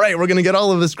 all right, we're going to get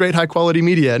all of this great high quality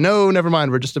media. No, never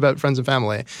mind. We're just about friends and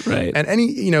family. Right. And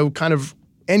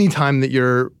any time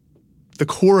that the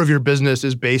core of your business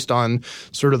is based on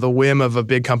sort of the whim of a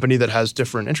big company that has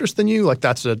different interests than you, like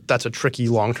that's a tricky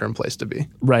long-term place to be.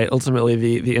 Right.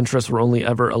 Ultimately, the interests were only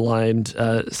ever aligned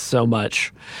so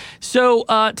much. So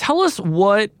tell us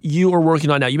what you are working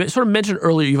on now. You sort of mentioned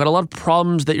earlier you've had a lot of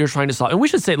problems that you're trying to solve. And we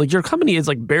should say, like, your company is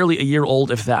like barely a year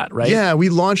old, if that, right? Yeah, we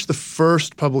launched the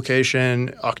first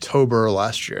publication October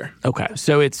last year. Okay.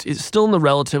 So it's still in the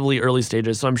relatively early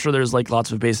stages. So I'm sure there's like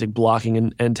lots of basic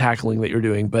blocking and tackling that you're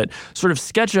doing. But sort of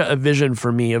sketch a vision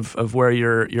for me of where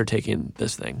you're taking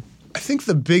this thing. I think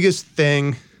the biggest,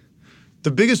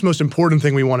 most important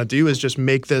thing we want to do is just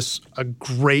make this a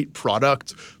great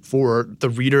product for the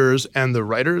readers and the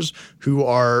writers who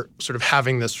are sort of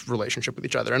having this relationship with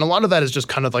each other. And a lot of that is just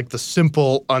kind of like the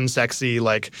simple, unsexy,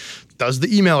 like, does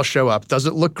the email show up? Does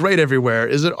it look great everywhere?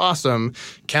 Is it awesome?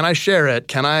 Can I share it?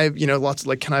 Can I,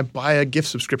 can I buy a gift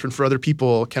subscription for other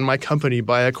people? Can my company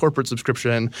buy a corporate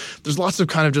subscription? There's lots of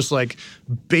kind of just like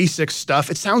basic stuff.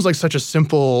 It sounds like such a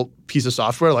simple piece of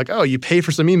software, like, oh, you pay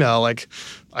for some email, like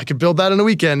I could build that in a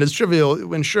weekend. It's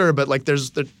trivial, and sure, but like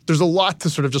there's a lot to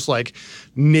sort of just like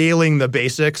nailing the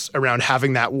basics around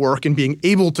having that work and being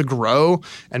able to grow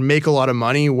and make a lot of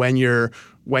money when your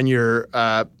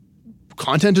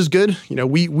content is good.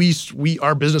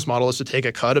 Our business model is to take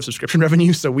a cut of subscription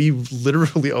revenue, so we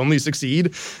literally only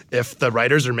succeed if the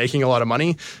writers are making a lot of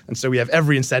money. And so we have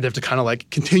every incentive to kind of like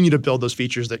continue to build those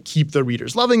features that keep the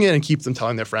readers loving it and keep them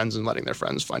telling their friends and letting their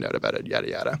friends find out about it, yada,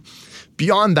 yada.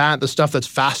 Beyond that, the stuff that's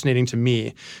fascinating to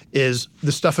me is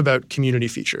the stuff about community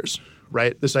features,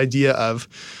 right? This idea of,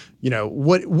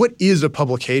 what is a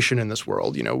publication in this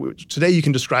world? Today you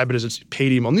can describe it as it's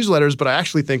paid email newsletters, but I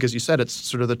actually think, as you said, it's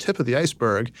sort of the tip of the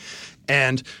iceberg.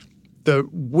 And the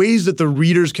ways that the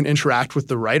readers can interact with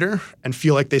the writer and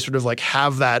feel like they sort of like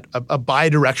have that a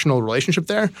bi-directional relationship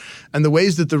there, and the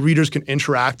ways that the readers can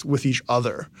interact with each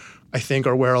other, I think,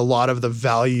 are where a lot of the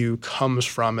value comes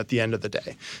from at the end of the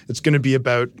day. It's going to be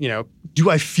about, do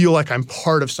I feel like I'm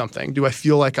part of something? Do I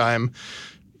feel like I'm,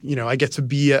 I get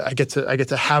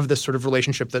to have this sort of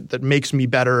relationship that makes me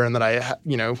better, and that I,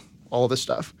 all of this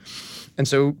stuff. And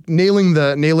so nailing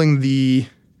the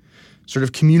sort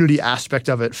of community aspect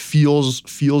of it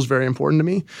feels very important to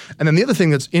me. And then the other thing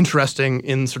that's interesting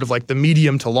in sort of like the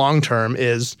medium to long term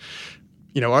is,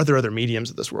 are there other mediums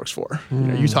that this works for?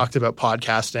 You talked about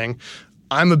podcasting.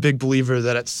 I'm a big believer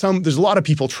that there's a lot of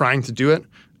people trying to do it.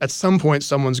 At some point,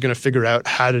 someone's going to figure out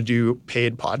how to do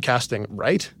paid podcasting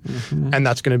right, and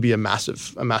that's going to be a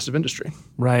massive industry.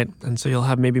 Right, and so you'll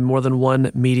have maybe more than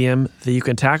one medium that you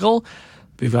can tackle.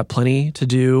 We've got plenty to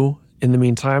do in the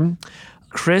meantime.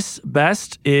 Chris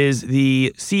Best is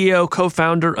the CEO,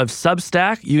 co-founder of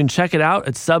Substack. You can check it out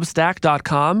at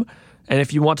substack.com. And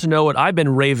if you want to know what I've been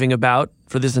raving about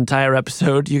for this entire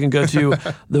episode, you can go to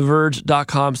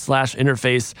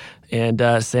theverge.com/interface and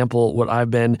sample what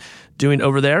I've been doing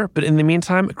over there. But in the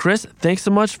meantime, Chris, thanks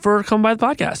so much for coming by the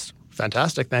podcast.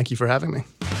 Fantastic. Thank you for having me.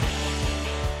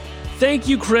 Thank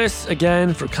you, Chris,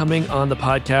 again for coming on the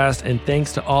podcast. And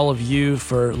thanks to all of you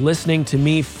for listening to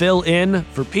me fill in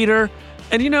for Peter.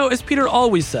 And as Peter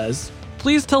always says,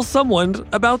 please tell someone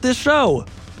about this show.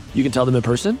 You can tell them in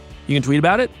person, you can tweet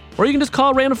about it, or you can just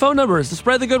call random phone numbers to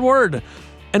spread the good word.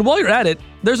 And while you're at it,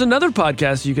 there's another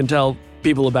podcast you can tell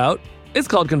people about. It's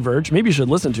called Converge. Maybe you should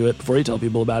listen to it before you tell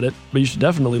people about it, but you should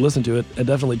definitely listen to it and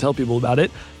definitely tell people about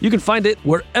it. You can find it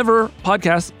wherever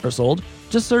podcasts are sold.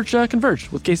 Just search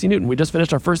Converge with Casey Newton. We just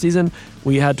finished our first season.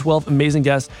 We had 12 amazing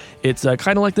guests. It's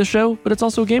kind of like this show, but it's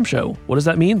also a game show. What does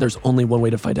that mean? There's only one way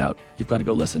to find out. You've got to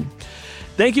go listen.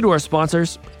 Thank you to our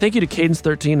sponsors. Thank you to Cadence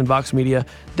 13 and Vox Media.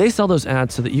 They sell those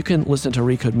ads so that you can listen to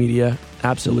Recode Media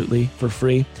absolutely for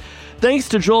free. Thanks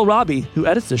to Joel Robbie, who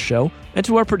edits this show, and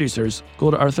to our producers,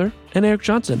 Golda Arthur and Eric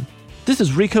Johnson. This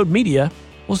is Recode Media.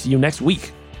 We'll see you next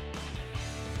week.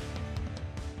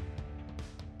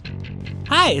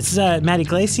 Hi, it's Matt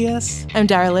Iglesias. I'm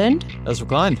Dara Lind. Ezra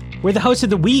Klein. We're the hosts of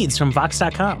The Weeds from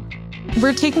Vox.com.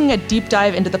 We're taking a deep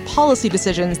dive into the policy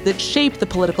decisions that shape the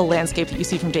political landscape that you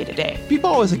see from day to day. People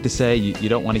always like to say you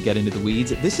don't want to get into the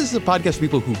weeds. This is a podcast for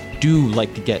people who do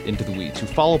like to get into the weeds, who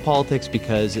follow politics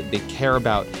because they care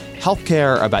about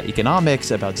healthcare, about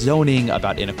economics, about zoning,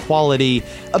 about inequality,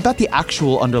 about the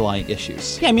actual underlying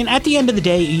issues. Yeah, I mean, at the end of the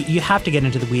day, you have to get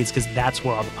into the weeds because that's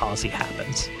where all the policy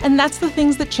happens. And that's the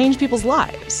things that change people's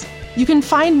lives. You can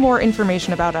find more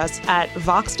information about us at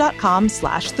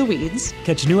vox.com/theweeds.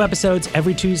 Catch new episodes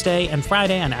every Tuesday and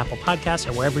Friday on Apple Podcasts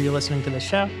or wherever you're listening to this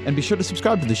show. And be sure to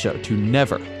subscribe to the show to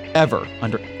never, ever,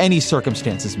 under any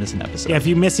circumstances, miss an episode. Yeah, if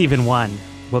you miss even one,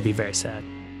 we'll be very sad.